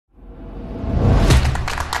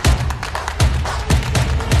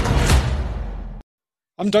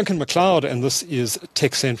I'm Duncan McLeod, and this is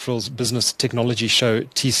Tech Central's Business Technology Show,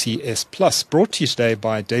 TCS Plus, brought to you today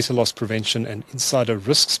by data loss prevention and insider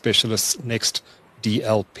risk specialists Next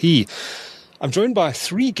DLP. I'm joined by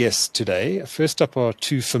three guests today. First up are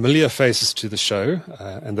two familiar faces to the show,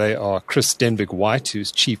 and they are Chris Denbigh-White,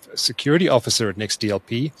 who's Chief Security Officer at Next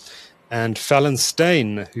DLP, and Fallon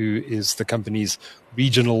Steyn, who is the company's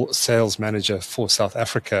Regional Sales Manager for South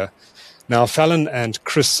Africa. Now, Fallon and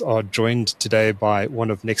Chris are joined today by one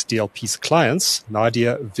of Next DLP's clients,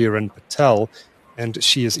 Nadia Veeran-Patel, and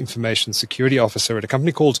she is Information Security Officer at a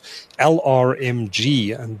company called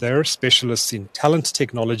LRMG, and they're specialists in talent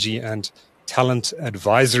technology and talent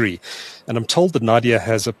advisory. And I'm told that Nadia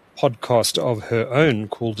has a podcast of her own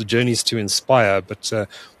called Journeys to Inspire, but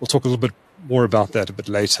we'll talk a little bit more about that a bit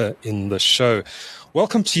later in the show.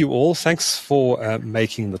 Welcome to you all. Thanks for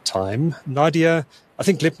making the time. Nadia, I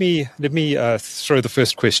think let me throw the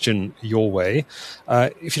first question your way.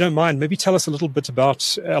 If you don't mind, maybe tell us a little bit about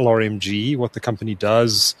LRMG, what the company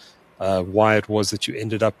does, why it was that you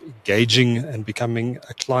ended up engaging and becoming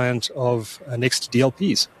a client of Next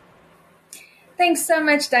DLPs. Thanks so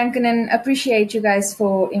much, Duncan, and appreciate you guys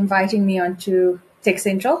for inviting me onto Tech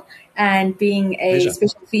Central and being a Pleasure.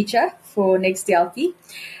 Special feature for Next DLP.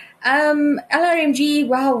 LRMG,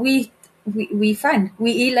 wow, we fun.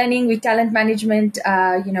 We e-learning, we talent management.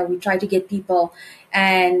 We try to get people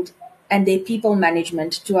and their people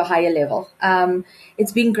management to a higher level.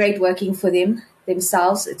 It's been great working for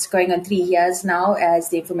themselves. It's going on 3 years now as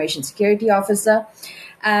the Information Security Officer.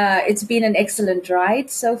 It's been an excellent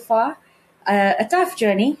ride so far. A tough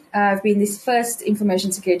journey. I've been this first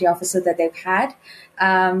Information Security Officer that they've had.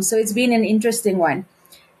 So it's been an interesting one.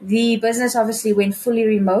 The business obviously went fully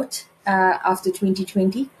remote after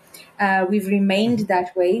 2020. We've remained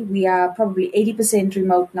that way. We are probably 80%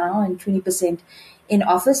 remote now and 20% in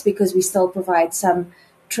office because we still provide some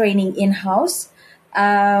training in-house.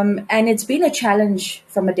 And it's been a challenge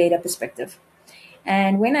from a data perspective.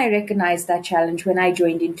 And when I recognized that challenge, when I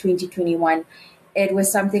joined in 2021, it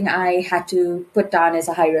was something I had to put down as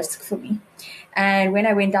a high risk for me. And when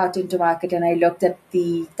I went out into market and I looked at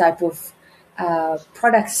the type of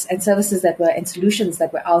products and services and solutions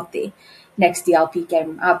that were out there, Next DLP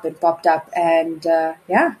came up and popped up, and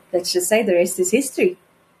let's just say the rest is history.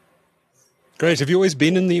 Great. Have you always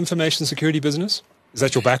been in the information security business? Is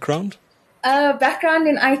that your background? Background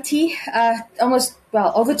in IT,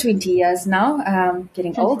 over 20 years now,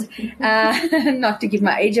 getting old, not to give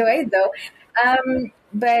my age away though.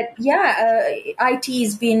 IT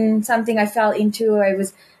has been something I fell into.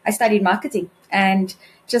 I studied marketing and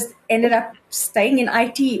just ended up staying in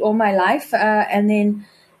IT all my life. And then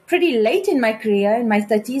pretty late in my career, in my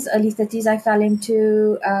early 30s, I fell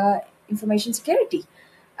into information security.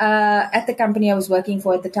 At the company I was working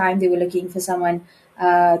for at the time, they were looking for someone.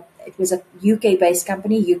 It was a UK-based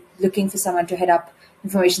company, looking for someone to head up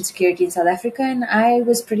information security in South Africa, and I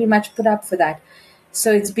was pretty much put up for that.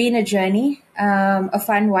 So it's been a journey, a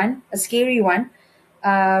fun one, a scary one,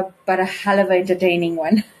 but a hell of an entertaining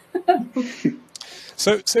one.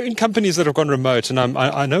 So in companies that have gone remote, and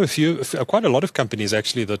I know quite a lot of companies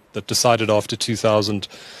actually that decided after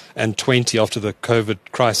 2020, after the COVID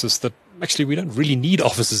crisis, that actually we don't really need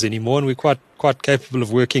offices anymore, and we're quite capable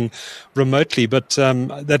of working remotely. But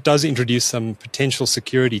that does introduce some potential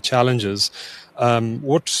security challenges.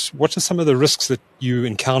 What are some of the risks that you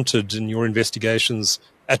encountered in your investigations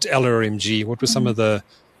at LRMG? What were some of the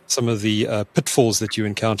pitfalls that you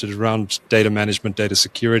encountered around data management, data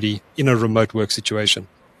security in a remote work situation?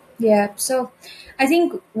 Yeah, so I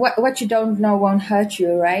think what you don't know won't hurt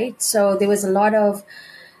you, right? So there was a lot of,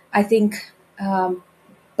 I think,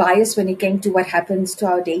 bias when it came to what happens to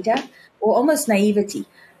our data, or almost naivety,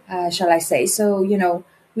 shall I say. So,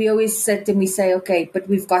 we always sit and we say, okay, but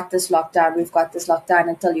we've got this locked down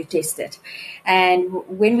until you test it. And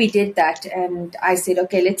when we did that, and I said,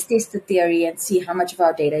 okay, let's test the theory and see how much of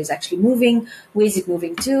our data is actually moving, where is it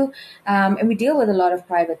moving to? And we deal with a lot of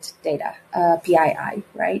private data, PII,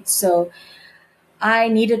 right? So I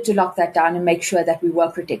needed to lock that down and make sure that we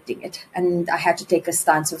were protecting it. And I had to take a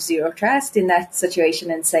stance of zero trust in that situation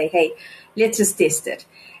and say, hey, let's just test it.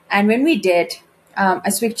 And when we did, I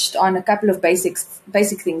switched on a couple of basic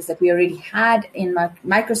things that we already had in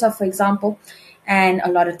Microsoft, for example, and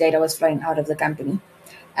a lot of data was flowing out of the company.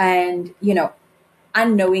 And,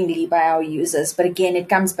 unknowingly by our users. But again, it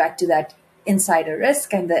comes back to that insider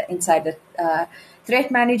risk and the insider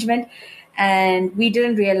threat management. And we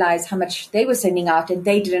didn't realize how much they were sending out, and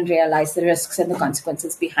they didn't realize the risks and the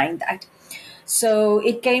consequences behind that. So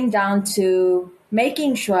it came down to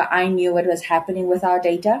making sure I knew what was happening with our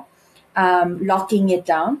data, locking it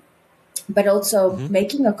down, but also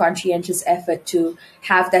making a conscientious effort to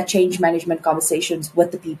have that change management conversations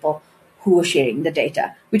with the people who were sharing the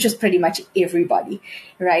data, which was pretty much everybody,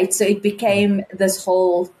 right? So it became this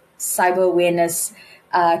whole cyber awareness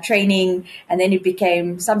training, and then it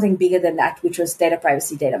became something bigger than that, which was data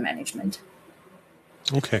privacy, data management.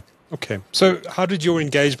 Okay. So how did your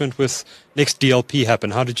engagement with Next DLP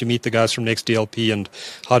happen? How did you meet the guys from Next DLP, and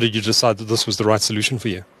how did you decide that this was the right solution for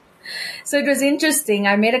you? So it was interesting.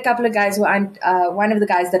 I met a couple of guys who aren't, one of the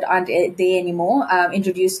guys that aren't there anymore,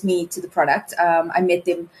 introduced me to the product. I met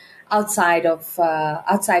them outside of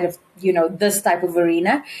this type of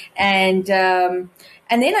arena, and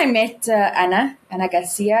then I met Anna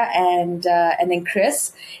Garcia, and then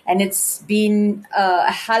Chris, and it's been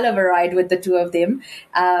a hell of a ride with the two of them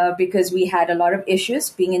because we had a lot of issues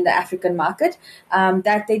being in the African market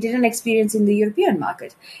that they didn't experience in the European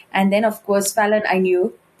market. And then, of course, Fallon, I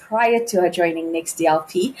knew prior to her joining Next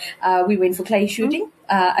DLP, we went for clay shooting,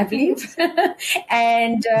 I believe,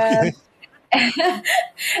 and.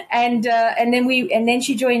 And then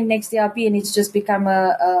she joined Next DLP, and it's just become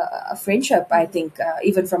a friendship, I think,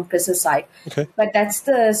 even from Chris's side. Okay. But that's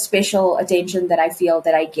the special attention that I feel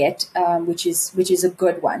that I get, which is a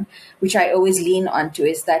good one, which I always lean onto,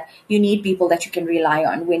 is that you need people that you can rely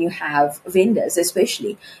on when you have vendors,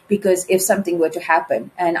 especially because if something were to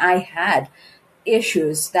happen, and I had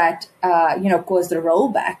issues that caused a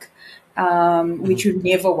rollback. Which you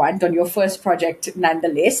never want on your first project,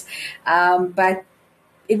 nonetheless. But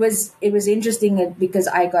it was interesting because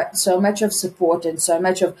I got so much of support and so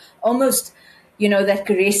much of almost, that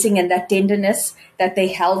caressing and that tenderness that they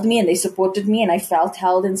held me and they supported me, and I felt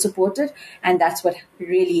held and supported. And that's what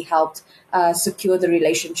really helped secure the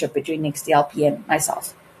relationship between Next DLP and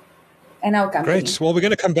myself. And our company. Great. Well, we're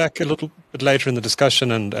going to come back a little bit later in the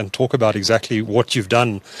discussion and talk about exactly what you've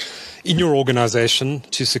done in your organization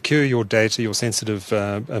to secure your data, your sensitive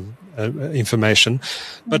information.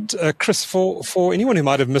 But Chris, for anyone who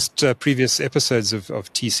might have missed previous episodes of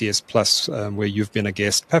TCS Plus, where you've been a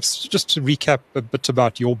guest, perhaps just to recap a bit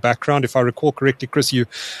about your background. If I recall correctly, Chris, you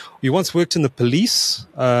once worked in the police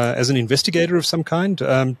as an investigator of some kind.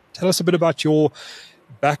 Tell us a bit about your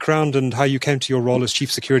background and how you came to your role as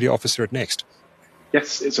Chief Security Officer at Next.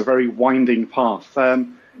 Yes, it's a very winding path.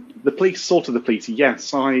 The police, sort of the police,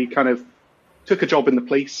 yes. I kind of took a job in the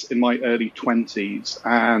police in my early 20s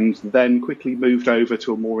and then quickly moved over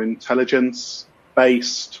to a more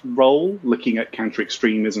intelligence-based role, looking at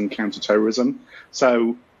counter-extremism, counter-terrorism.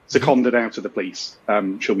 So seconded out of the police,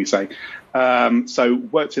 shall we say. So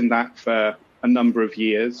worked in that for a number of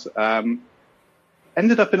years.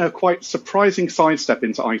 Ended up in a quite surprising sidestep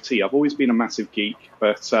into IT. I've always been a massive geek,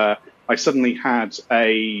 but I suddenly had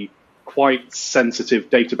a quite sensitive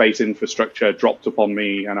database infrastructure dropped upon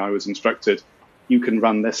me, and I was instructed, you can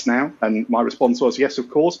run this now. And my response was, yes, of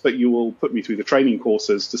course, but you will put me through the training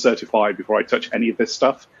courses to certify before I touch any of this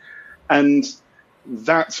stuff. And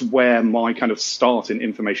that's where my kind of start in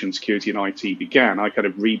information security and IT began. I kind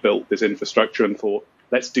of rebuilt this infrastructure and thought,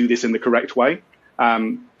 let's do this in the correct way.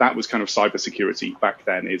 That was kind of cybersecurity back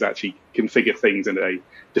then, is actually configure things in a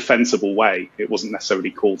defensible way. It wasn't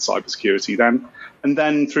necessarily called cybersecurity then. And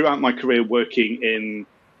then throughout my career working in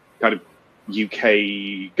kind of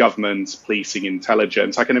UK government, policing,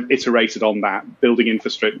 intelligence, I kind of iterated on that, building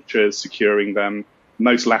infrastructures, securing them,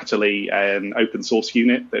 most latterly an open source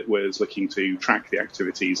unit that was looking to track the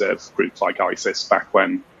activities of groups like ISIS back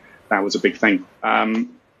when that was a big thing.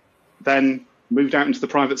 Then moved out into the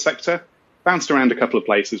private sector. Bounced around a couple of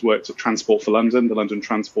places, worked at Transport for London, the London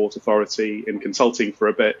Transport Authority, in consulting for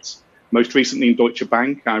a bit. Most recently in Deutsche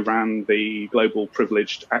Bank, I ran the global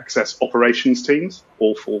privileged access operations teams.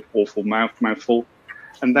 Awful mouthful.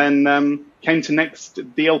 And then came to Next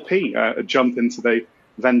DLP, a jump into the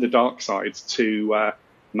vendor dark side to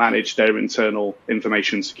manage their internal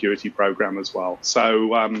information security program as well.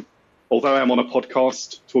 So although I'm on a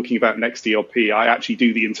podcast talking about Next DLP, I actually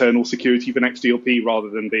do the internal security for Next DLP rather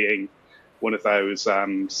than being one of those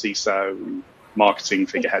CISO marketing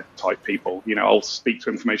figurehead type people. I'll speak to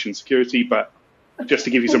information security, but just to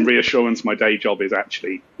give you some reassurance, my day job is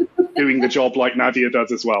actually doing the job like Nadia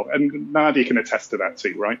does as well. And Nadia can attest to that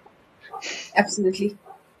too, right? Absolutely.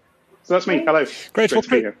 So that's me. Hello. Great. to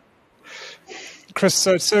be here. Chris,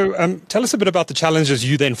 so tell us a bit about the challenges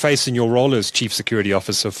you then face in your role as Chief Security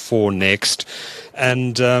Officer for Next,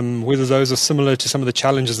 and whether those are similar to some of the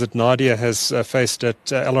challenges that Nadia has faced at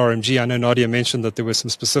LRMG. I know Nadia mentioned that there were some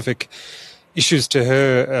specific issues to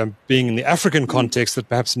her being in the African context that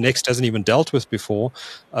perhaps Next hasn't even dealt with before,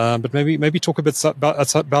 but maybe talk a bit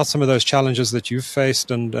about some of those challenges that you've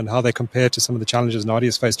faced and how they compare to some of the challenges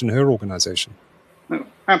Nadia's faced in her organization.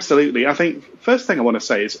 Absolutely. I think first thing I want to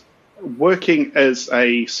say is working as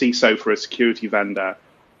a CISO for a security vendor,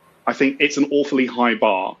 I think it's an awfully high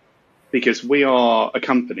bar because we are a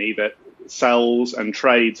company that sells and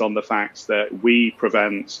trades on the fact that we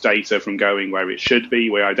prevent data from going where it should be.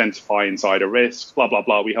 We identify insider risks, blah, blah,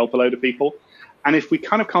 blah. We help a load of people. And if we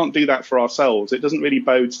kind of can't do that for ourselves, it doesn't really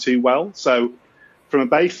bode too well. So from a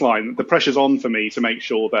baseline, the pressure's on for me to make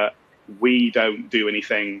sure that we don't do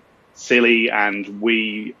anything silly and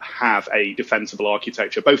we have a defensible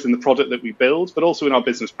architecture, both in the product that we build, but also in our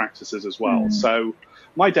business practices as well. So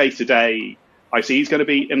my day-to-day, I see, is going to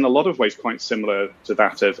be in a lot of ways quite similar to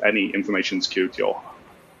that of any information security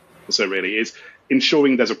officer, really, is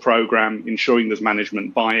ensuring there's a program, ensuring there's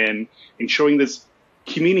management buy-in, ensuring there's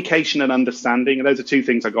communication and understanding. And those are two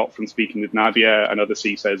things I got from speaking with Nadia and other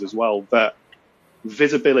CISOs as well, that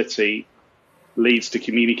visibility leads to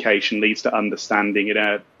communication, leads to understanding in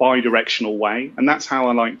a bi-directional way. And that's how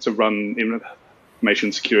I like to run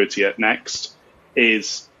information security at Next,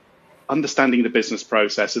 is understanding the business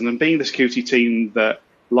process and then being the security team that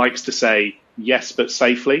likes to say yes, but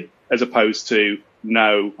safely, as opposed to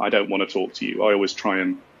no, I don't want to talk to you. I always try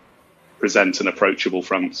and present an approachable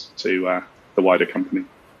front to the wider company.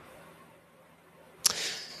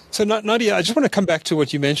 So Nadia, I just want to come back to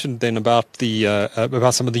what you mentioned then about the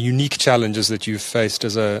about some of the unique challenges that you've faced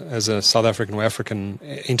as a South African or African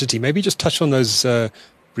entity. Maybe just touch on those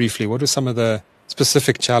briefly. What are some of the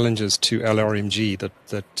specific challenges to LRMG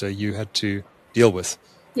that you had to deal with?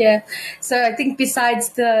 Yeah, so I think besides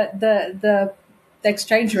the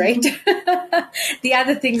exchange rate, the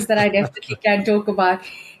other things that I definitely can talk about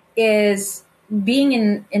is being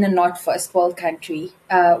in a not first world country.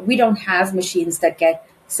 We don't have machines that get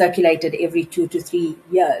circulated every 2 to 3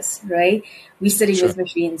 years, right? We're sitting with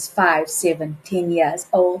machines 5, 7, 10 years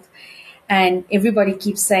old. And everybody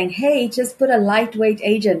keeps saying, hey, just put a lightweight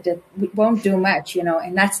agent. It won't do much,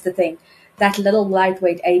 and that's the thing. That little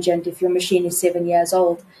lightweight agent, if your machine is 7 years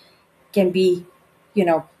old, can be,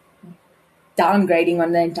 downgrading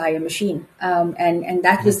on the entire machine. And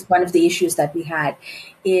that was one of the issues that we had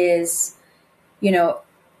is,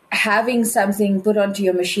 having something put onto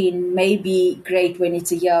your machine may be great when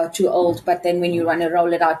it's a year or two old, but then when you want to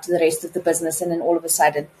roll it out to the rest of the business and then all of a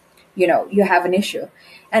sudden, you have an issue.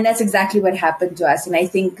 And that's exactly what happened to us. And I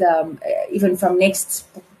think even from Next's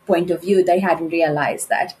point of view, they hadn't realized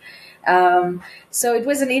that. So it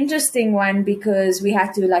was an interesting one because we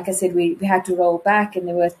had to, like I said, we had to roll back, and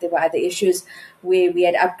there were other issues where we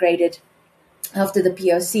had upgraded after the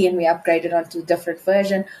POC and we upgraded onto a different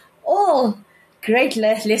version. All great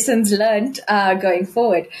lessons learned going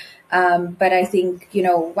forward. But I think,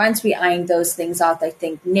 once we ironed those things out, I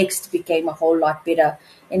think Next became a whole lot better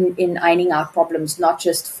in ironing out problems, not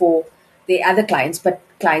just for the other clients, but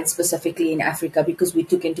clients specifically in Africa, because we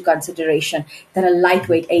took into consideration that a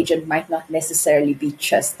lightweight agent might not necessarily be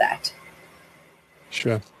just that.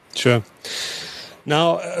 Sure.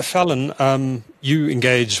 Now, Fallon, you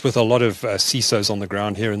engage with a lot of CISOs on the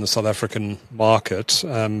ground here in the South African market.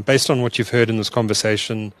 Based on what you've heard in this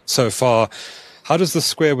conversation so far, how does this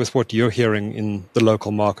square with what you're hearing in the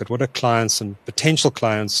local market? What are clients and potential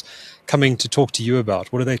clients coming to talk to you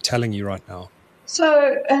about? What are they telling you right now?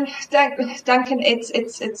 So, Duncan,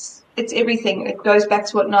 it's everything. It goes back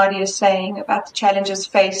to what Nadia is saying about the challenges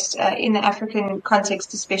faced in the African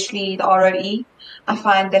context, especially the ROE. I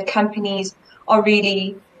find that companies are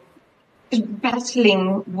really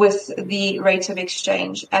battling with the rate of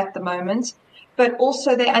exchange at the moment, but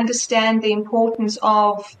also they understand the importance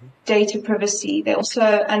of data privacy. They also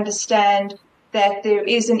understand that there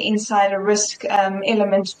is an insider risk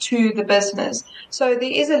element to the business. So there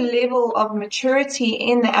is a level of maturity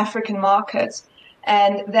in the African market,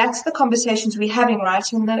 and that's the conversations we're having, right?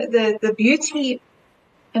 And the beauty,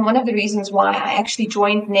 and one of the reasons why I actually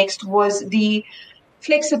joined Next was the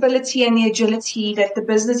flexibility and the agility that the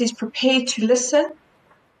business is prepared to listen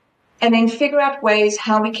and then figure out ways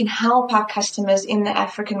how we can help our customers in the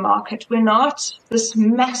African market. We're not this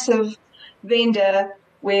massive vendor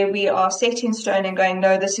where we are set in stone and going,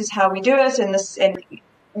 no, this is how we do it, and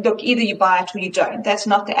look, either you buy it or you don't. That's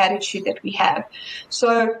not the attitude that we have.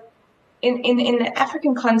 So in the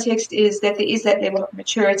African context is that there is that level of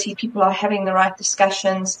maturity. People are having the right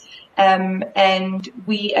discussions, and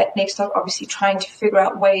we at Next are obviously trying to figure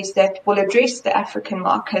out ways that will address the African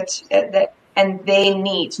market and their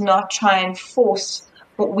needs, not try and force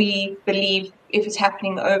what we believe, if it's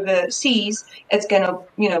happening overseas, it's going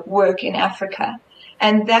to, work in Africa.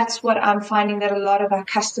 And that's what I'm finding that a lot of our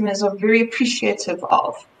customers are very appreciative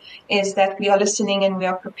of, is that we are listening and we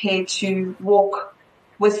are prepared to walk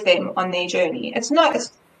with them on their journey. It's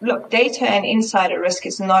look, data and insider risk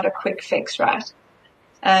is not a quick fix, right?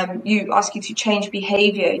 You asking to change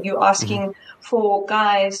behavior. You're asking for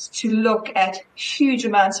guys to look at huge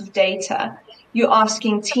amounts of data. You're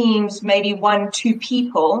asking teams, maybe 1-2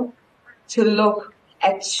 people, to look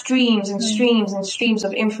at streams and streams and streams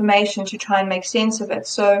of information to try and make sense of it.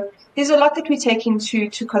 So there's a lot that we take into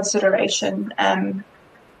consideration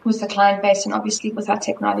with the client base and obviously with our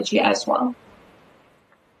technology as well.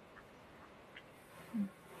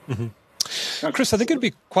 Chris, I think it'd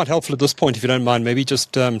be quite helpful at this point, if you don't mind, maybe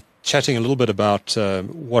just chatting a little bit about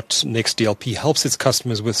what Next DLP helps its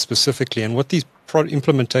customers with specifically, and what these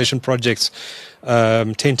implementation projects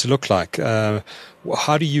tend to look like.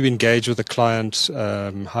 How do you engage with the client?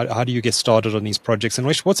 How do you get started on these projects? And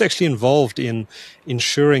what's actually involved in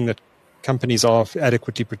ensuring that companies are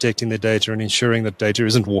adequately protecting their data and ensuring that data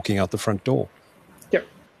isn't walking out the front door? Yeah,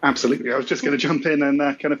 absolutely. I was just going to jump in and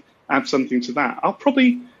kind of add something to that. I'll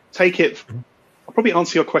probably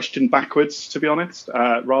answer your question backwards, to be honest,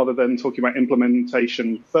 rather than talking about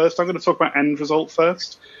implementation first. I'm going to talk about end result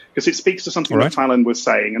first, because it speaks to something that Fallon was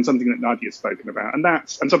saying and something that Nadia's spoken about. And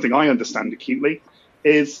something I understand acutely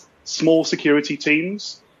is small security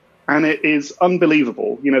teams. And it is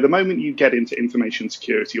unbelievable. You know, the moment you get into information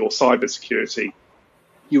security or cyber security,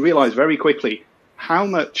 you realize very quickly how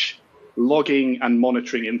much logging and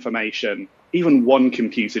monitoring information even one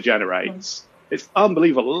computer generates. It's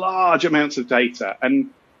unbelievable, large amounts of data.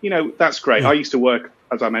 And, you know, that's great. I used to work,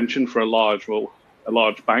 as I mentioned, for a large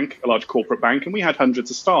corporate bank, and we had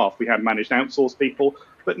hundreds of staff. We had managed outsourced people.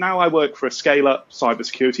 But now I work for a scale-up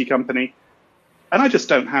cybersecurity company, and I just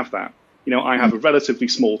don't have that. You know, I have a relatively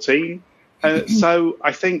small team. So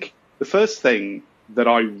I think the first thing that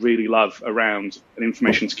I really love around an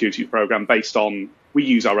information security program based on, we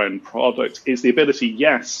use our own product, is the ability,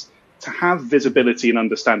 yes, to have visibility and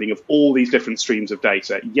understanding of all these different streams of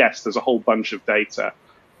data. Yes, there's a whole bunch of data.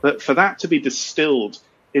 But for that to be distilled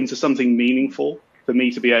into something meaningful, for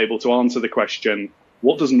me to be able to answer the question,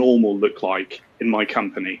 what does normal look like in my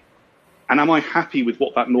company? And am I happy with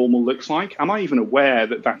what that normal looks like? Am I even aware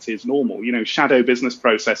that that is normal? You know, shadow business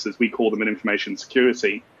processes, we call them in information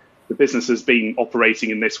security. The business has been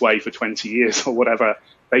operating in this way for 20 years or whatever.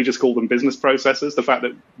 They just call them business processes. The fact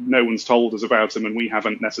that no one's told us about them and we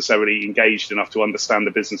haven't necessarily engaged enough to understand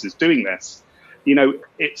the business is doing this. You know,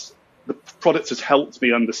 the product has helped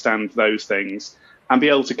me understand those things and be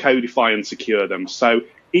able to codify and secure them. So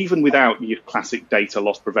even without your classic data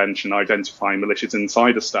loss prevention, identifying malicious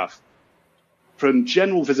insider stuff, from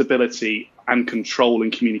general visibility and control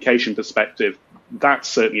and communication perspective, that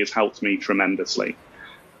certainly has helped me tremendously.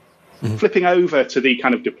 Flipping over to the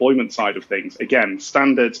kind of deployment side of things, again,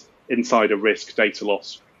 standard insider risk data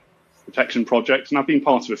loss protection projects, and I've been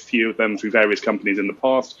part of a few of them through various companies in the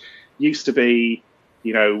past. Used to be,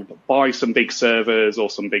 you know, buy some big servers or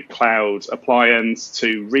some big cloud appliance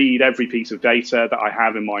to read every piece of data that I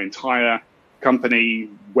have in my entire company,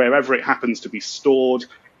 wherever it happens to be stored.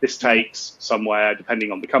 This takes somewhere,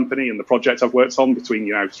 depending on the company and the project I've worked on,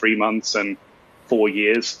 between, 3 months and 4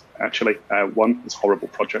 years, actually. One is a horrible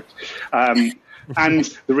project. And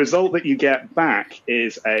the result that you get back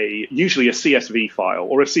is usually a CSV file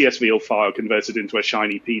or a CSV file converted into a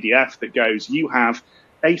shiny PDF that goes, you have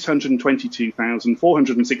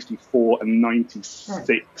 822,464 and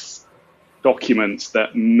 96 documents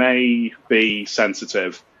that may be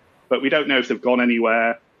sensitive, but we don't know if they've gone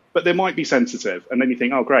anywhere. But they might be sensitive. And then you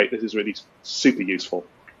think, oh, great, this is really super useful.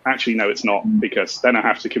 Actually, no, it's not, because then I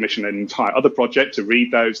have to commission an entire other project to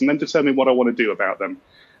read those and then determine what I want to do about them.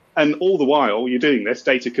 And all the while you're doing this,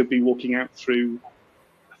 data could be walking out through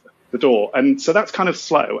the door. And so that's kind of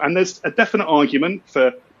slow. And there's a definite argument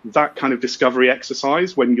for that kind of discovery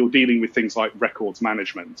exercise when you're dealing with things like records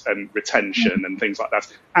management and retention and things like that.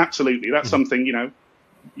 Absolutely. That's something, you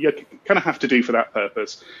kind of have to do for that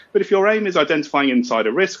purpose. But if your aim is identifying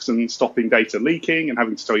insider risks and stopping data leaking and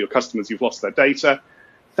having to tell your customers you've lost their data,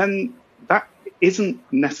 then that isn't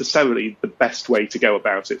necessarily the best way to go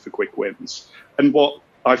about it for quick wins. And what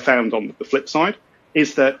I found on the flip side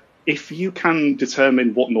is that if you can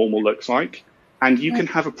determine what normal looks like, and you can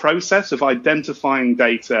have a process of identifying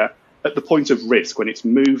data at the point of risk, when it's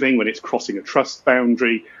moving, when it's crossing a trust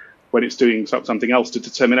boundary, when it's doing something else, to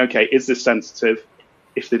determine, okay, is this sensitive?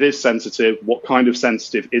 If it is sensitive, what kind of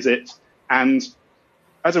sensitive is it? And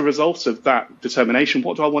as a result of that determination,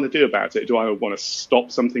 what do I want to do about it? Do I want to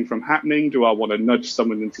stop something from happening? Do I want to nudge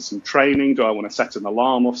someone into some training? Do I want to set an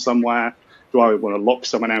alarm off somewhere? Do I want to lock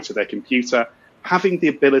someone out of their computer? Having the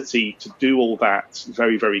ability to do all that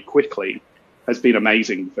very, very quickly has been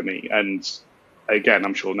amazing for me. And again,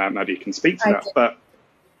 I'm sure now Nadia can speak to that. But,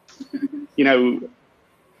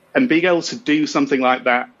 And being able to do something like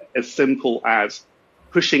that as simple as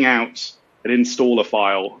pushing out an installer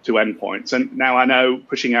file to endpoints. And now I know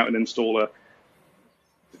pushing out an installer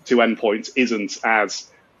to endpoints isn't as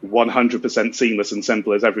 100% seamless and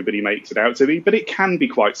simple as everybody makes it out to be, but it can be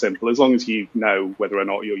quite simple as long as you know whether or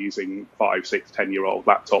not you're using 5, 6, 10-year-old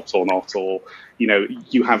laptops or not, or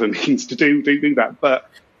you have a means to do that. But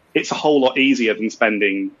it's a whole lot easier than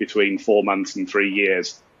spending between 4 months and 3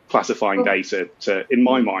 years classifying data to, in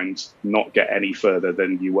my mind, not get any further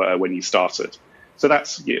than you were when you started. So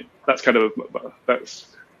that's kind of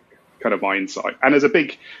my insight. And as a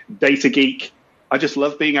big data geek, I just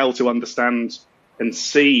love being able to understand and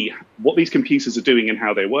see what these computers are doing and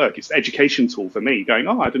how they work. It's an education tool for me, going,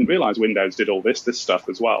 I didn't realize Windows did all this stuff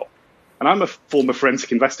as well. And I'm a former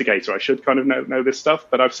forensic investigator. I should kind of know this stuff,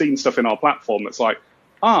 but I've seen stuff in our platform that's like,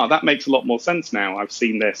 that makes a lot more sense now. I've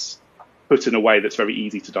seen this put in a way that's very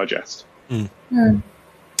easy to digest. Nadia,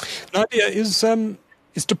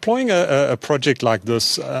 is deploying a project like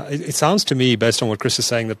this, it sounds to me, based on what Chris is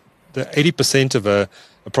saying, that the 80% of a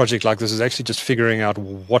project like this is actually just figuring out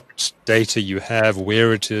what data you have,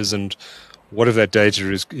 where it is, and what of that data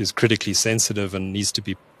is critically sensitive and needs to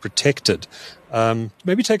be protected.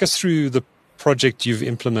 Maybe take us through the project you've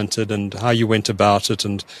implemented and how you went about it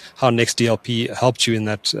and how Next DLP helped you in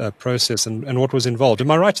that process and what was involved.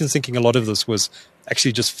 Am I right in thinking a lot of this was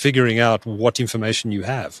actually just figuring out what information you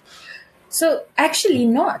have? So actually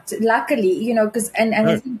not, luckily, because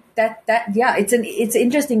I think that it's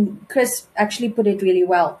interesting. Chris actually put it really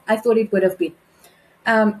well. I thought it would have been.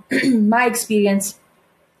 My experience,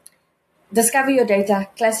 discover your data,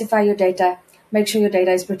 classify your data, make sure your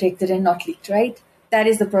data is protected and not leaked, right? That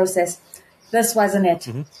is the process. This wasn't it.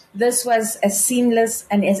 Mm-hmm. This was as seamless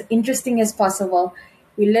and as interesting as possible.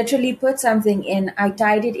 We literally put something in. I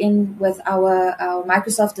tied it in with our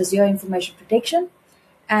Microsoft Azure information protection,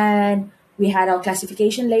 and we had our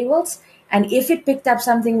classification labels. And if it picked up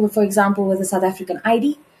something, for example, with a South African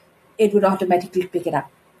ID, it would automatically pick it up.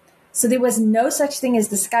 So there was no such thing as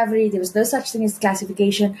discovery. There was no such thing as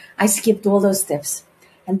classification. I skipped all those steps.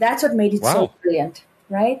 And that's what made it so brilliant,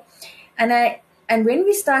 right? And when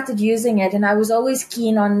we started using it, and I was always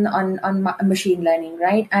keen on machine learning,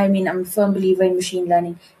 right? I mean, I'm a firm believer in machine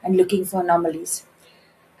learning and looking for anomalies.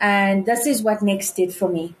 And this is what Next did for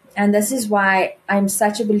me. And this is why I'm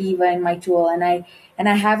such a believer in my tool, and I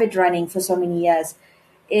have it running for so many years,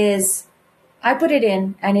 is I put it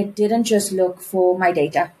in and it didn't just look for my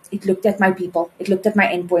data. It looked at my people. It looked at my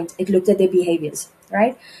endpoints. It looked at their behaviors,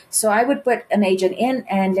 right? So I would put an agent in,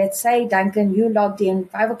 and let's say, Duncan, you logged in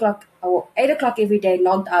 5 o'clock or 8 o'clock every day,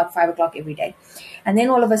 logged out 5 o'clock every day. And then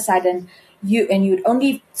all of a sudden, you'd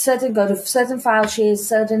only go to certain file shares,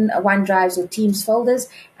 certain OneDrives or Teams folders,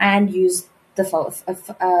 and use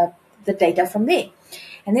the data from there.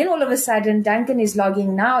 And then all of a sudden, Duncan is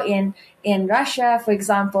logging now in Russia, for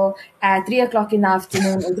example, at 3 o'clock in the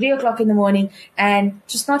afternoon or 3 o'clock in the morning, and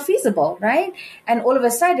just not feasible, right? And all of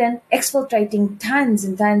a sudden, exfiltrating tons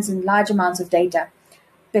and tons and large amounts of data,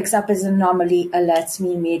 picks up as an anomaly, alerts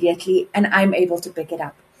me immediately, and I'm able to pick it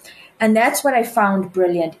up. And that's what I found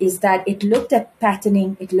brilliant, is that it looked at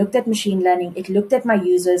patterning, it looked at machine learning, it looked at my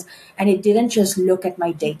users, and it didn't just look at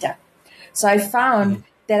my data. So I found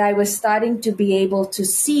that I was starting to be able to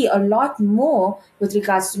see a lot more with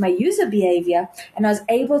regards to my user behavior, and I was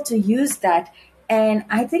able to use that. And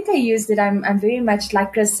I think I used it. I'm very much,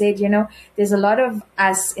 like Chris said, there's a lot of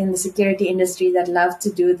us in the security industry that love to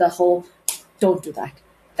do the whole, don't do that.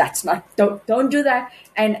 That's not, don't do that.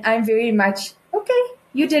 And I'm very much, okay,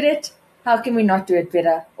 you did it. How can we not do it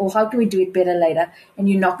better? Or how can we do it better later? And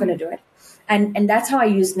you're not going to do it. And that's how I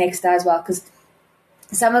use Next as well, because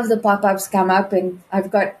some of the pop-ups come up, and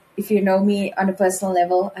I've got, if you know me on a personal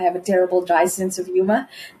level, I have a terrible dry sense of humor.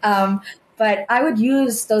 But I would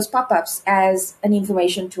use those pop-ups as an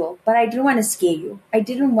information tool. But I didn't want to scare you. I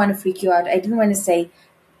didn't want to freak you out. I didn't want to say,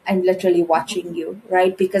 I'm literally watching you,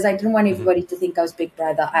 right? Because I didn't want everybody to think I was Big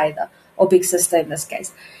Brother either, or Big Sister in this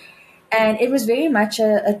case. And it was very much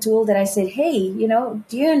a tool that I said, hey, do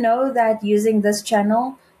you know that using this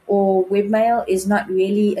channel or webmail is not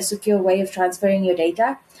really a secure way of transferring your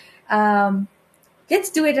data? Let's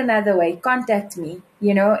do it another way. Contact me,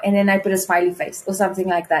 and then I put a smiley face or something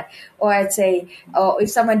like that. Or I'd say, if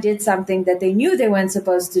someone did something that they knew they weren't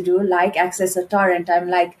supposed to do, like access a torrent, I'm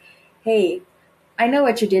like, hey, I know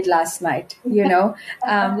what you did last night,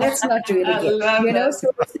 let's not do it again,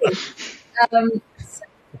 sort of thing.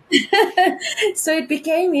 So it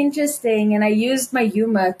became interesting, and I used my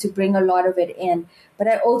humor to bring a lot of it in. But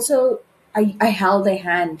I also, I held a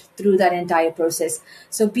hand through that entire process.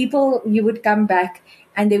 So people, you would come back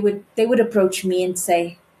and they would approach me and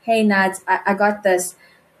say, hey, Nads, I got this.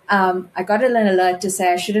 I got an alert to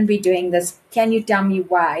say I shouldn't be doing this. Can you tell me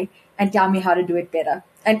why and tell me how to do it better?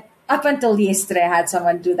 And up until yesterday, I had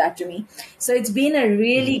someone do that to me. So it's been a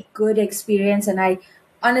really good experience. And I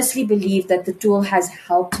honestly believe that the tool has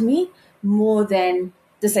helped me more than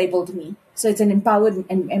disabled me. So it's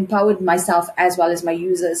empowered myself as well as my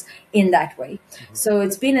users in that way. So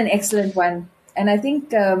it's been an excellent one. And I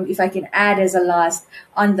think if I can add as a last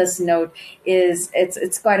on this note is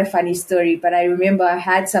it's quite a funny story. But I remember I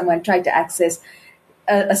had someone try to access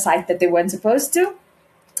a site that they weren't supposed to,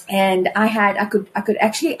 and I could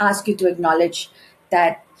actually ask you to acknowledge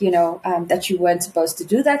that that you weren't supposed to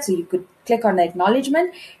do that. So you could click on the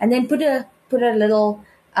acknowledgement and then put a little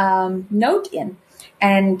note in.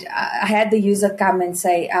 And I had the user come and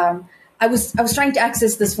say, I was trying to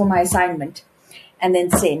access this for my assignment, and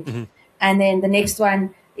then send. Mm-hmm. And then the next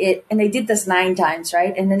one, and they did this 9 times,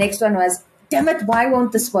 right? And the next one was, damn it, why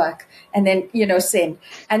won't this work? And then, send.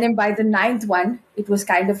 And then by the 9th one, it was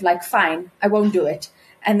kind of like, fine, I won't do it.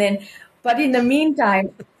 And then, but in the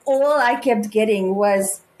meantime, all I kept getting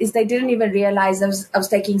is they didn't even realize I was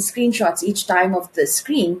taking screenshots each time of the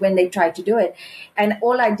screen when they tried to do it. And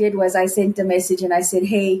all I did was I sent a message and I said,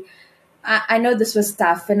 hey, I know this was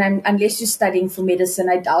tough, and unless you're studying for medicine,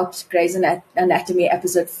 I doubt Grey's Anatomy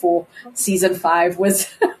episode 4, season 5 was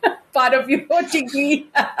part of your degree.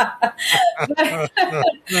 But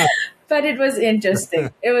it was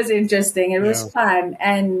interesting. It was interesting. It was fun,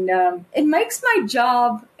 and it makes my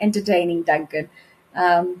job entertaining, Duncan.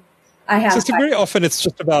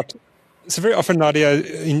 So very often, Nadia,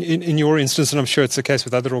 in your instance, and I'm sure it's the case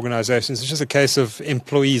with other organizations, it's just a case of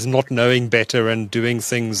employees not knowing better and doing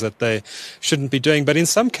things that they shouldn't be doing. But in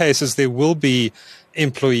some cases, there will be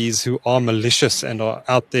employees who are malicious and are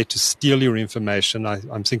out there to steal your information.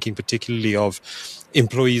 I'm thinking particularly of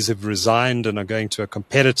employees who've resigned and are going to a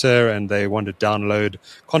competitor and they want to download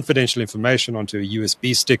confidential information onto a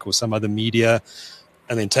USB stick or some other media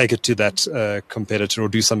and then take it to that competitor or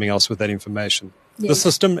do something else with that information. Yes. The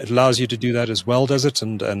system, it allows you to do that as well, does it?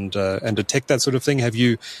 And detect that sort of thing. Have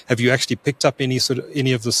you actually picked up any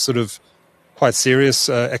of this sort of quite serious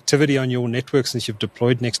activity on your network since you've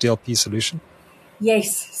deployed Next DLP solution?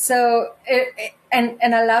 Yes. So, and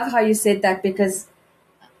I love how you said that, because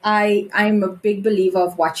I'm a big believer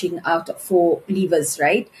of watching out for levers,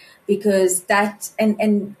 right? Because that,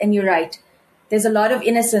 and you're right. There's a lot of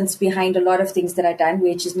innocence behind a lot of things that are done,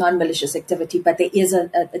 which is non-malicious activity, but there is a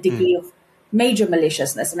degree of major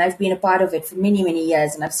maliciousness, and I've been a part of it for many, many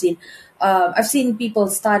years, and I've seen people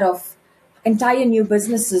start off entire new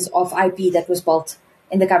businesses of IP that was built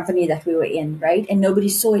in the company that we were in, right? And nobody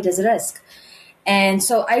saw it as a risk. And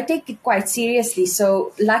so I take it quite seriously.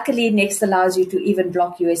 So luckily, Next allows you to even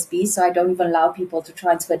block USB, so I don't even allow people to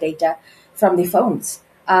transfer data from their phones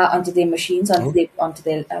onto their machines, onto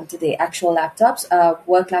their actual laptops,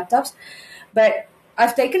 work laptops. But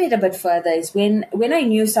I've taken it a bit further. Is when I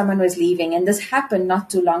knew someone was leaving, and this happened not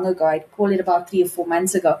too long ago, I'd call it about 3 or 4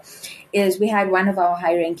 months ago, is we had one of our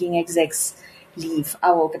high-ranking execs leave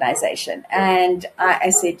our organization. And I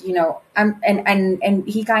said, and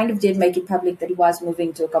he kind of did make it public that he was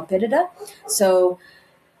moving to a competitor. So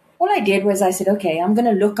all I did was I said, okay, I'm going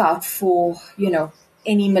to look out for,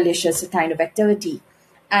 any malicious kind of activity.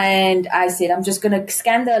 And I said, I'm just going to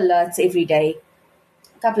scan the alerts every day,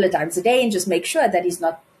 couple of times a day, and just make sure that he's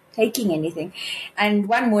not taking anything. And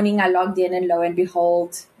one morning I logged in, and lo and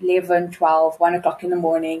behold, 11, 12, 1 o'clock in the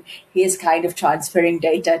morning, he is kind of transferring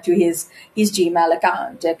data to his Gmail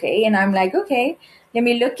account. Okay. And I'm like, okay, let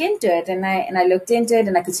me look into it. And I looked into it,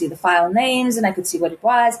 and I could see the file names, and I could see what it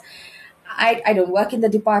was. I don't work in the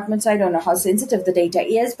department, so I don't know how sensitive the data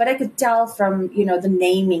is, but I could tell from, the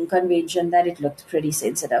naming convention that it looked pretty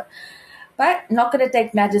sensitive. But not going to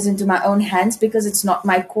take matters into my own hands because it's not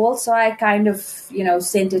my call. So I kind of,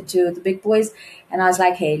 sent it to the big boys, and I was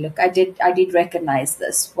like, hey, look, I did recognize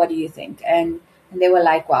this. What do you think? And they were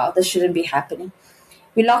like, wow, this shouldn't be happening.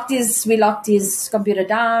 We locked his computer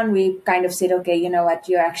down. We kind of said, okay, you know what?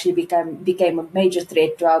 You actually became a major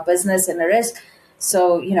threat to our business and a risk.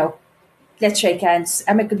 So, let's shake hands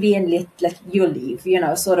amicably and let you leave,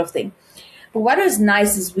 sort of thing. But what was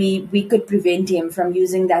nice is we could prevent him from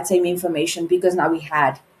using that same information because now we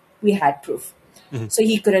had proof. Mm-hmm. So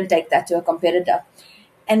he couldn't take that to a competitor.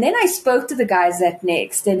 And then I spoke to the guys at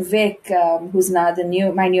Next, and Vic, who's now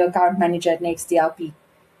my new account manager at Next DLP,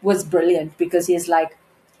 was brilliant because he's like,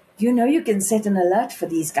 you can set an alert for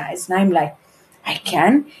these guys. And I'm like, I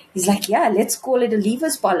can? He's like, yeah, let's call it a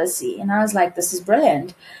levers policy. And I was like, this is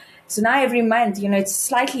brilliant. So now every month, it's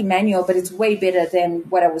slightly manual, but it's way better than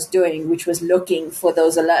what I was doing, which was looking for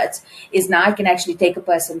those alerts. Is now I can actually take a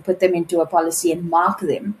person, put them into a policy and mark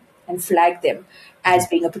them and flag them as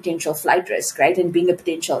being a potential flight risk, right? And being a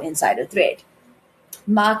potential insider threat.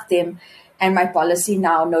 Mark them, and my policy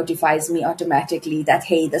now notifies me automatically that,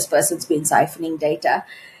 hey, this person's been siphoning data.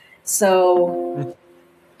 So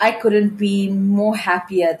I couldn't be more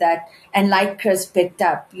happier that, and like Chris picked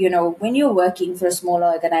up, when you're working for a small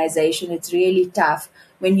organization, it's really tough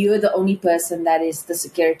when you're the only person that is the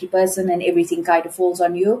security person and everything kind of falls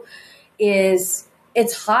on you. It's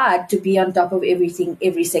hard to be on top of everything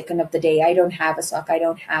every second of the day. I don't have a SOC. I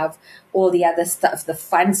don't have all the other stuff, the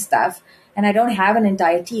fun stuff, and I don't have an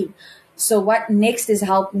entire team. So what Next has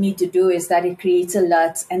helped me to do is that it creates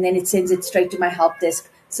alerts and then it sends it straight to my help desk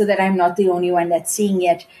so that I'm not the only one that's seeing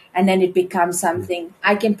it. And then it becomes something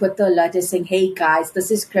I can put the alert as saying, hey guys, this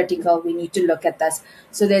is critical. We need to look at this.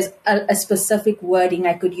 So there's a specific wording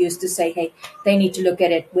I could use to say, hey, they need to look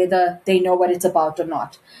at it, whether they know what it's about or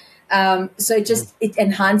not. So it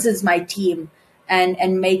enhances my team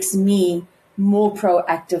and makes me more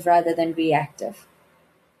proactive rather than reactive.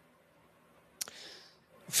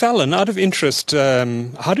 Fallon, out of interest,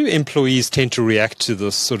 how do employees tend to react to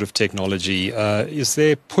this sort of technology? Is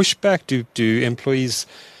there pushback? Do employees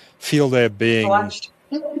feel they're being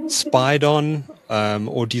spied on,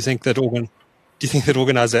 or do you think that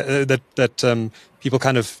people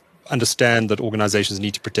kind of understand that organizations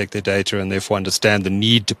need to protect their data and therefore understand the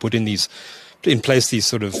need to put in place these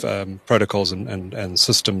sort of protocols and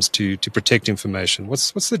systems to protect information?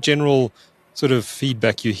 What's the general sort of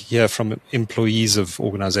feedback you hear from employees of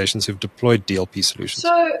organizations who've deployed DLP solutions?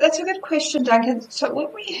 So that's a good question, Duncan. So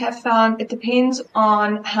what we have found, it depends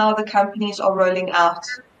on how the companies are rolling out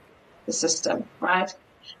the system, right?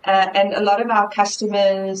 And a lot of our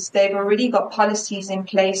customers, they've already got policies in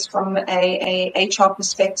place from a HR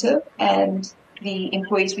perspective, and the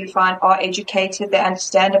employees we find are educated. They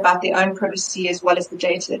understand about their own privacy as well as the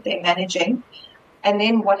data that they're managing. And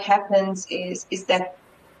then what happens is that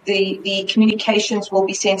the communications will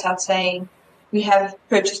be sent out saying, we have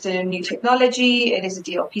purchased a new technology, it is a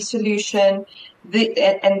DLP solution,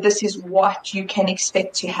 and this is what you can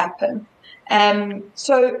expect to happen.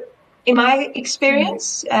 So in my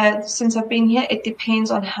experience, since I've been here, it depends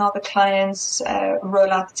on how the clients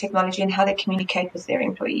roll out the technology and how they communicate with their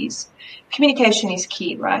employees. Communication is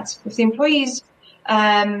key, right? If the employees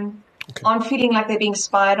aren't feeling like they're being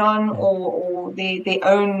spied on or their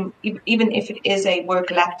own, even if it is a work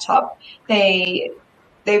laptop, they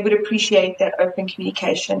would appreciate that open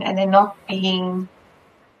communication and they're not being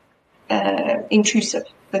intrusive.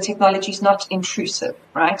 The technology is not intrusive,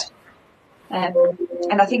 right?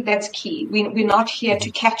 And I think that's key. We're not here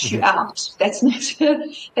to catch you out. That's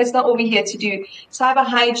not what we're here to do. Cyber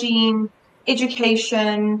hygiene,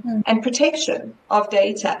 education, and protection of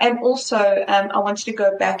data. And also, I wanted to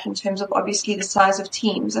go back in terms of obviously the size of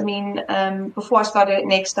teams. I mean, before I started at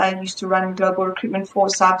Next, I used to run global recruitment for a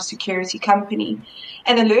cybersecurity company,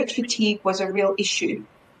 and alert fatigue was a real issue.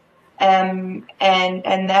 And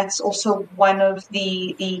that's also one of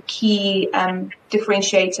the key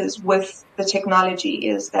differentiators with the technology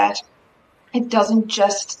is that it doesn't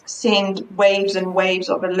just send waves and waves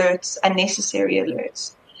of alerts, unnecessary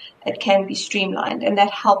alerts. It can be streamlined, and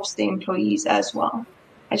that helps the employees as well.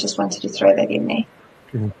 I just wanted to throw that in there.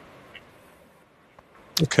 Mm-hmm.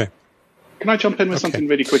 Okay. Can I jump in with something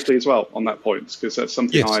really quickly as well on that point? Because that's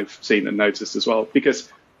something I've seen and noticed as well. Because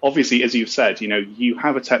obviously, as you've said, you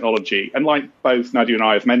have a technology, and like both Nadia and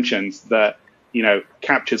I have mentioned, that,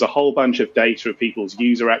 captures a whole bunch of data of people's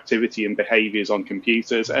user activity and behaviors on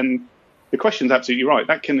computers. And the question's absolutely right.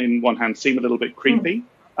 That can, in one hand, seem a little bit creepy.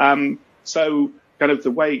 So kind of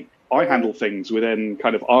the way I handle things within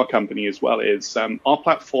kind of our company as well is our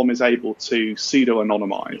platform is able to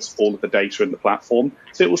pseudo-anonymize all of the data in the platform.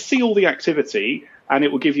 So it will see all the activity and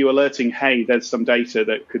it will give you alerting, hey, there's some data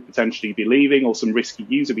that could potentially be leaving or some risky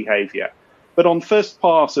user behavior. But on first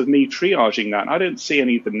pass of me triaging that, I don't see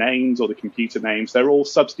any of the names or the computer names. They're all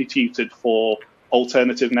substituted for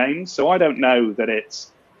alternative names. So I don't know that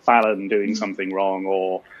it's Fallon doing something wrong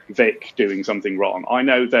or Vic doing something wrong. I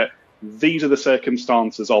know that these are the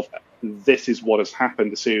circumstances of this is what has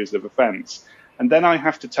happened, a series of events. And then I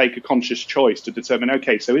have to take a conscious choice to determine,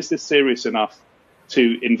 okay, so is this serious enough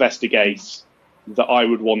to investigate that I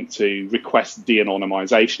would want to request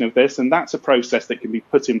de-anonymization of this? And that's a process that can be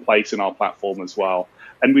put in place in our platform as well.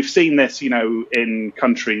 And we've seen this, in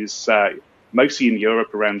countries, mostly in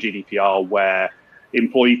Europe around GDPR, where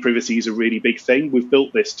employee privacy is a really big thing. We've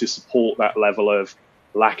built this to support that level of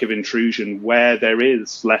lack of intrusion where there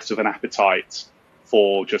is less of an appetite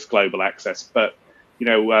for just global access. But,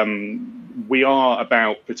 we are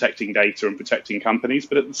about protecting data and protecting companies,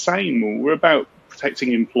 but at the same, we're about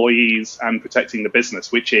protecting employees and protecting the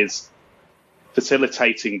business, which is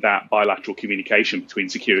facilitating that bilateral communication between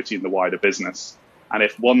security and the wider business. And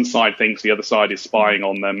if one side thinks the other side is spying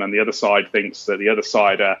on them and the other side thinks that the other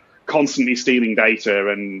side are constantly stealing data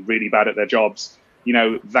and really bad at their jobs,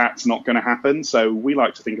 that's not going to happen. So we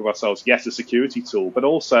like to think of ourselves, yes, a security tool, but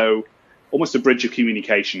also almost a bridge of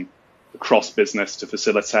communication across business to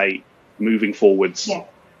facilitate moving forwards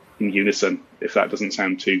in unison, if that doesn't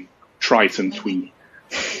sound too trite and twee.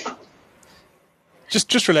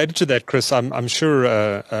 Just related to that, Chris, I'm sure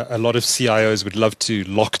a lot of CIOs would love to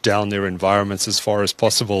lock down their environments as far as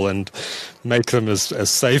possible and make them as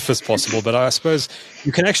safe as possible. But I suppose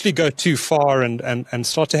you can actually go too far and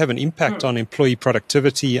start to have an impact on employee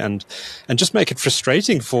productivity and just make it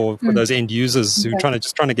frustrating for those end users who are trying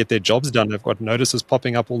to get their jobs done. They've got notices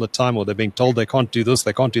popping up all the time, or they're being told they can't do this,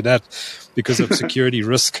 they can't do that because of security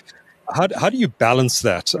risk. How do you balance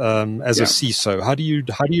that as a CISO? How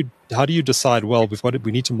do you decide? Well,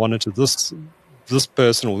 we need to monitor this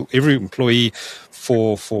person or every employee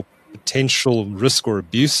for potential risk or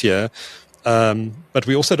abuse here, but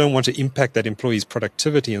we also don't want to impact that employee's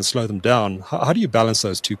productivity and slow them down. How do you balance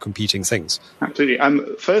those two competing things?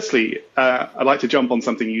 Absolutely. Firstly, I'd like to jump on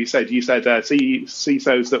something you said. You said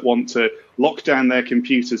CISOs that want to lock down their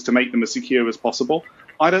computers to make them as secure as possible.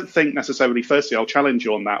 I don't think necessarily, firstly, I'll challenge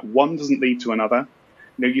you on that. One doesn't lead to another.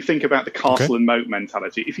 You think about the castle and moat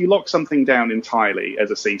mentality. If you lock something down entirely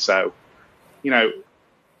as a CISO,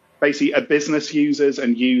 basically business users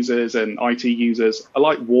and IT users are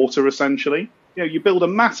like water, essentially. You build a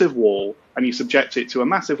massive wall and you subject it to a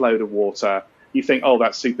massive load of water. You think, oh,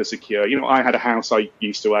 that's super secure. I had a house I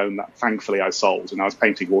used to own that thankfully I sold, and I was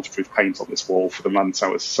painting waterproof paint on this wall for the months I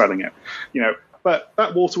was selling it. But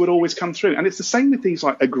that water would always come through. And it's the same with these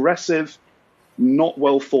aggressive, not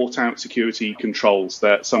well thought out security controls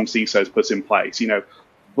that some CISOs put in place,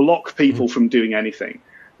 block people from doing anything.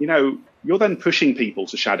 You're then pushing people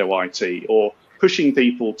to shadow IT or pushing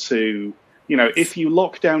people to, if you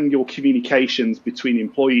lock down your communications between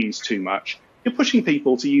employees too much, you're pushing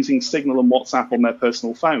people to using Signal and WhatsApp on their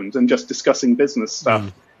personal phones and just discussing business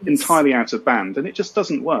stuff entirely out of band. And it just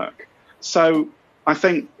doesn't work. So I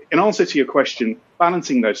think, in answer to your question,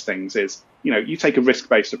 balancing those things is, you take a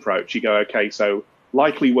risk-based approach. You go, okay, so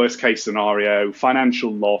likely worst-case scenario,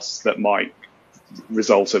 financial loss that might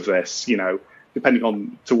result of this, depending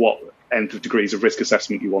on to what end of degrees of risk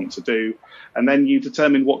assessment you want to do. And then you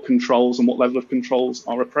determine what controls and what level of controls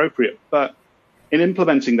are appropriate. But in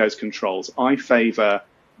implementing those controls, I favour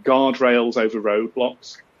guardrails over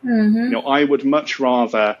roadblocks. I would much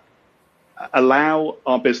rather allow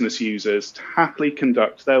our business users to happily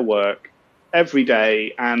conduct their work every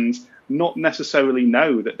day and not necessarily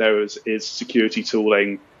know that there is security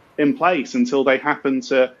tooling in place until they happen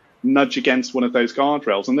to nudge against one of those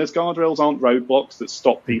guardrails. And those guardrails aren't roadblocks that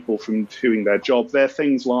stop people from doing their job. They're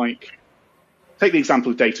things like, take the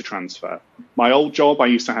example of data transfer. My old job, I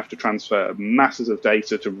used to have to transfer masses of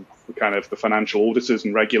data to kind of the financial auditors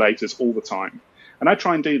and regulators all the time. And I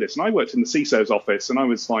try and do this. And I worked in the CISO's office, and I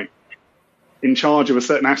was in charge of a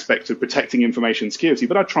certain aspect of protecting information security,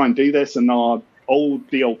 but I'd try and do this. And our old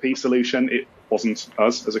DLP solution, it wasn't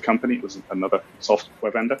us as a company, it was another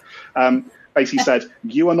software vendor, basically said,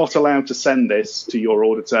 you are not allowed to send this to your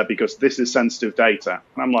auditor because this is sensitive data.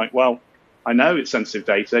 And I'm like, well, I know it's sensitive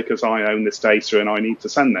data because I own this data and I need to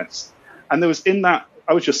send this. And there was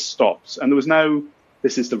I was just stopped. And there was no,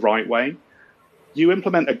 this is the right way. You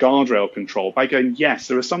implement a guardrail control by going, yes,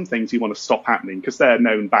 there are some things you want to stop happening because they're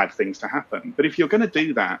known bad things to happen. But if you're going to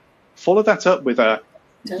do that, follow that up with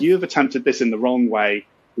you have attempted this in the wrong way.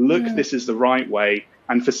 Look, this is the right way,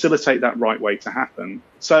 and facilitate that right way to happen.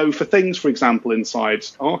 So for things, for example, inside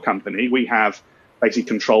our company, we have basically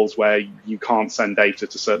controls where you can't send data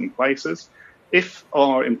to certain places. If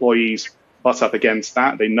our employees butt up against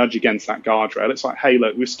that, they nudge against that guardrail, it's like, hey,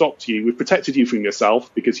 look, we've stopped you. We've protected you from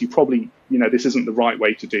yourself because you probably, this isn't the right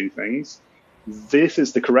way to do things. This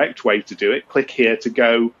is the correct way to do it. Click here to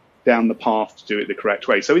go down the path to do it the correct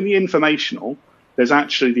way. So in the informational, there's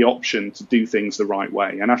actually the option to do things the right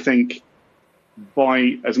way. And I think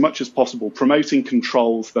by as much as possible, promoting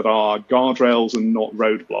controls that are guardrails and not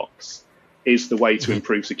roadblocks is the way to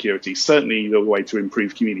improve security, certainly the way to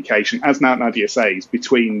improve communication, as Nadia says,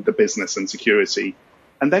 between the business and security.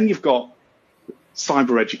 And then you've got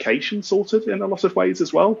cyber education sorted in a lot of ways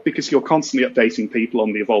as well, because you're constantly updating people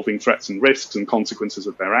on the evolving threats and risks and consequences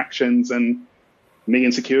of their actions. And me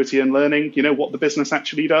in security and learning, what the business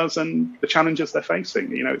actually does and the challenges they're facing.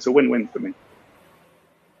 It's a win-win for me.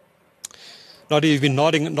 Nadia, you've been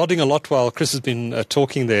nodding a lot while Chris has been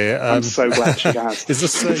talking there. I'm so glad she has. Is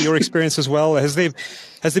this your experience as well? Has there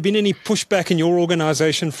been any pushback in your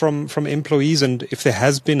organization from employees? And if there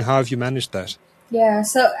has been, how have you managed that? Yeah,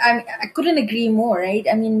 so I couldn't agree more, right?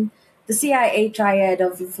 I mean, the CIA triad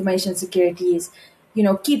of information security is,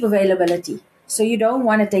 keep availability. So you don't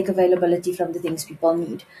want to take availability from the things people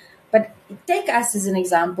need. But take us as an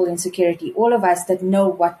example in security, all of us that know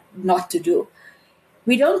what not to do.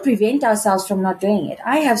 We don't prevent ourselves from not doing it.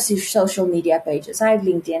 I have social media pages, I have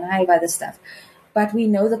LinkedIn, I have other stuff, but we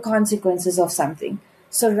know the consequences of something.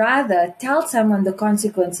 So rather tell someone the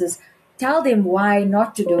consequences, tell them why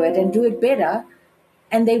not to do it and do it better,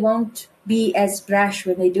 and they won't be as brash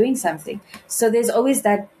when they're doing something. So there's always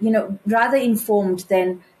that, rather informed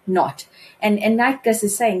than not. And like Gus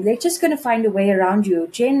is saying, they're just going to find a way around you.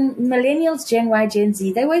 Millennials, Gen Y, Gen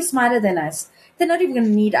Z, they're way smarter than us. They're not even going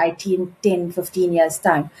to need IT in 10, 15 years'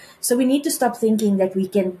 time. So we need to stop thinking that we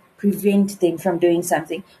can prevent them from doing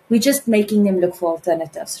something. We're just making them look for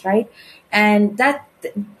alternatives, right? And that,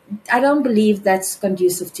 I don't believe that's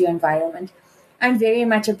conducive to your environment. I'm very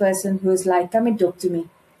much a person who's like, come and talk to me.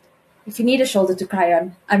 If you need a shoulder to cry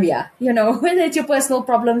on, I'm here. Whether it's your personal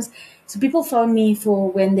problems. So people phone me for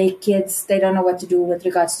when they're kids, they don't know what to do with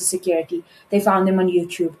regards to security. They found them on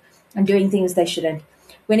YouTube and doing things they shouldn't.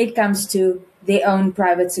 When it comes to their own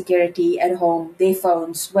private security at home, their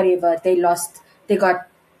phones, whatever, they got,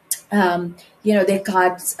 their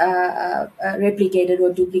cards replicated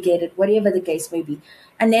or duplicated, whatever the case may be.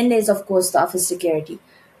 And then there's, of course, the office security.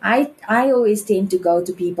 I always tend to go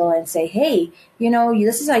to people and say, hey,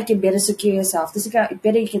 this is how you can better secure yourself. This is how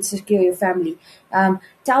better you can secure your family.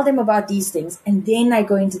 Tell them about these things. And then I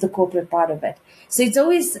go into the corporate part of it. So it's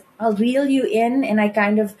always, I'll reel you in and I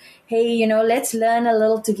kind of, hey, let's learn a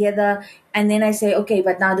little together. And then I say, okay,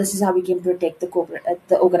 but now this is how we can protect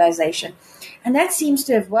the organization. And that seems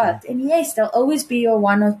to have worked. And yes, there'll always be your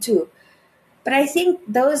one or two. But I think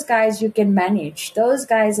those guys you can manage. Those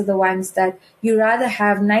guys are the ones that you rather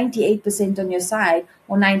have 98% on your side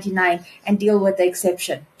or 99 and deal with the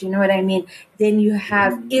exception. Do you know what I mean? Then you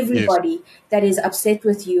have everybody that is upset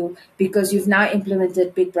with you because you've now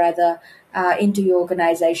implemented Big Brother into your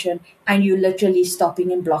organization and you're literally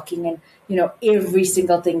stopping and blocking and, every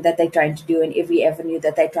single thing that they're trying to do and every avenue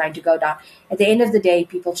that they're trying to go down. At the end of the day,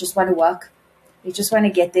 people just want to work. They just want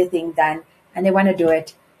to get their thing done and they want to do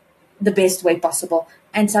it the best way possible.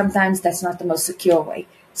 And sometimes that's not the most secure way.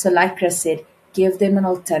 So like Chris said, give them an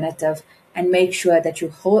alternative and make sure that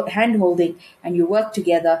you're hand-holding and you work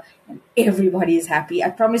together and everybody is happy. I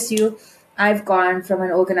promise you, I've gone from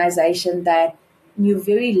an organization that knew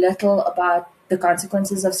very little about the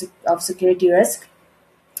consequences of security risk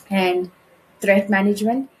and threat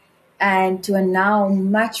management and to a now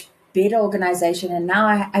much better organization. And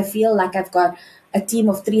now I feel like I've got a team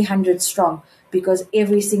of 300 strong because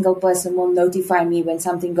every single person will notify me when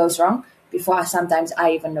something goes wrong before sometimes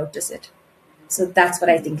I even notice it. So that's what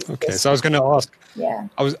I think. Okay, so I was going to ask. Yeah.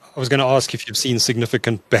 I was going to ask if you've seen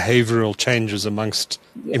significant behavioral changes amongst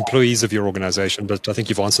employees of your organization, but I think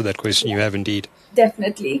you've answered that question. You have indeed.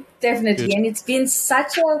 Definitely. Good. And it's been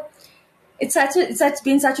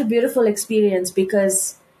been such a beautiful experience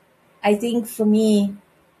because I think for me,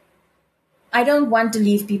 I don't want to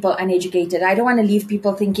leave people uneducated. I don't want to leave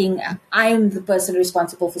people thinking I'm the person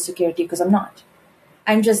responsible for security because I'm not.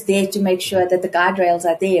 I'm just there to make sure that the guardrails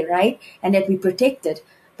are there, right? And that we protect it.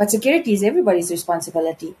 But security is everybody's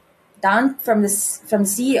responsibility. Down from the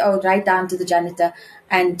CEO right down to the janitor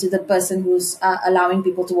and to the person who's allowing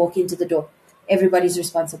people to walk into the door. Everybody's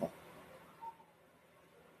responsible.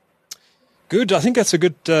 Good. I think that's a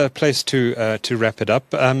good place to wrap it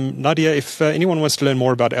up. Nadia, if anyone wants to learn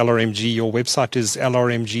more about LRMG, your website is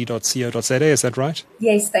lrmg.co.za. Is that right?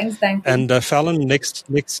 Yes, thanks, Duncan. And Fallon,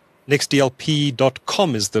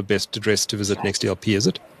 nextdlp.com is the best address to visit. Next DLP, is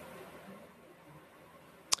it?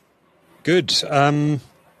 Good.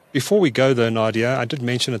 Before we go, though, Nadia, I did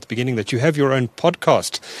mention at the beginning that you have your own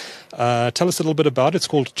podcast. Tell us a little bit about it. It's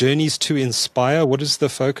called Journeys to Inspire. What is the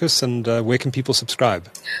focus and where can people subscribe?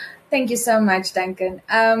 Thank you so much, Duncan.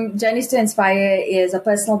 Journeys to Inspire is a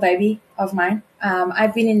personal baby of mine.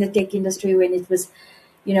 I've been in the tech industry when it was,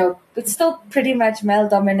 it's still pretty much male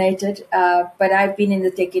dominated. But I've been in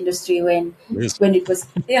the tech industry when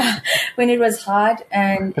it was hard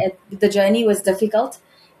and the journey was difficult,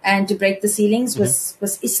 and to break the ceilings is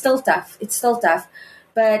still tough. It's still tough,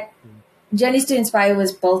 but Journeys to Inspire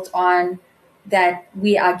was built on that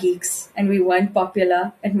we are geeks and we weren't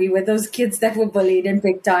popular and we were those kids that were bullied and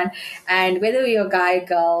picked on, and whether you're a guy,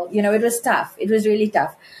 girl, it was tough. It was really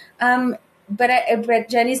tough. But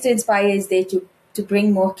Journeys to Inspire is there to to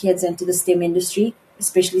bring more kids into the STEM industry,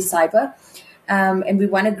 especially cyber. And we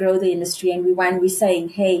want to grow the industry, and we're saying,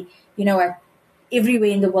 hey, you know what? Everywhere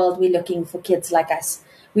in the world, we're looking for kids like us.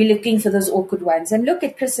 We're looking for those awkward ones. And look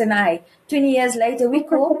at Chris and I. 20 years later, we're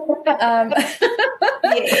cool.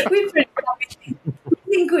 We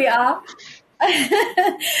think we are.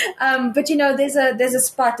 But you know, there's a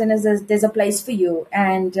spot and there's a place for you,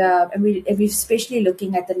 and we're especially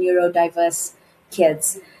looking at the neurodiverse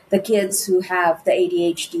kids, the kids who have the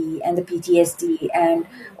ADHD and the PTSD and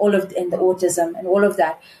the autism and all of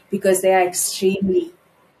that, because they are extremely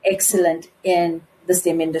excellent in the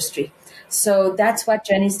STEM industry. So that's what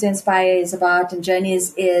Journeys to Inspire is about, and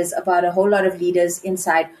Journeys is about a whole lot of leaders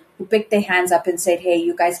inside who picked their hands up and said, hey,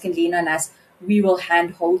 you guys can lean on us. We will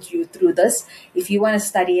handhold you through this. If you want to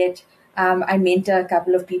study it, I mentor a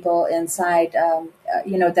couple of people inside,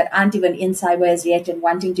 that aren't even in cyber as yet and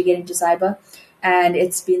wanting to get into cyber. And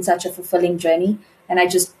it's been such a fulfilling journey. And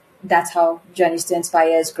that's how Journeys to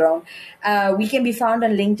Inspire has grown. We can be found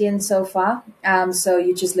on LinkedIn so far. So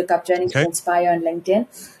you just look up Journeys to Inspire on LinkedIn.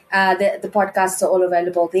 The podcasts are all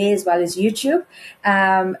available there, as well as YouTube.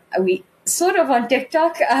 We sort of on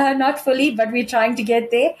TikTok, not fully, but we're trying to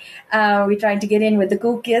get there. We're trying to get in with the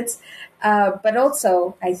cool kids. But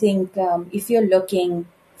also, I think if you're looking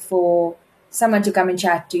for someone to come and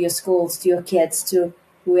chat to your schools, to your kids, to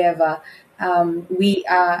whoever, we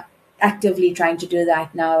are actively trying to do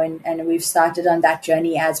that now. And we've started on that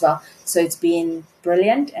journey as well. So it's been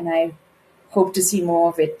brilliant, and I hope to see more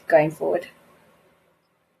of it going forward.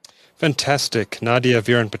 Fantastic. Nadia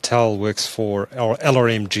Veeran-Patel works for our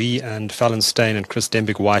LRMG, and Fallon Steyn and Chris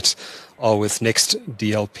Denbigh-White are with Next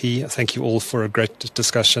DLP. Thank you all for a great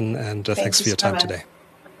discussion, and thanks for your time today.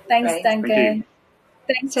 Thanks, Duncan.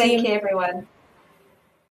 Thanks, take care, everyone.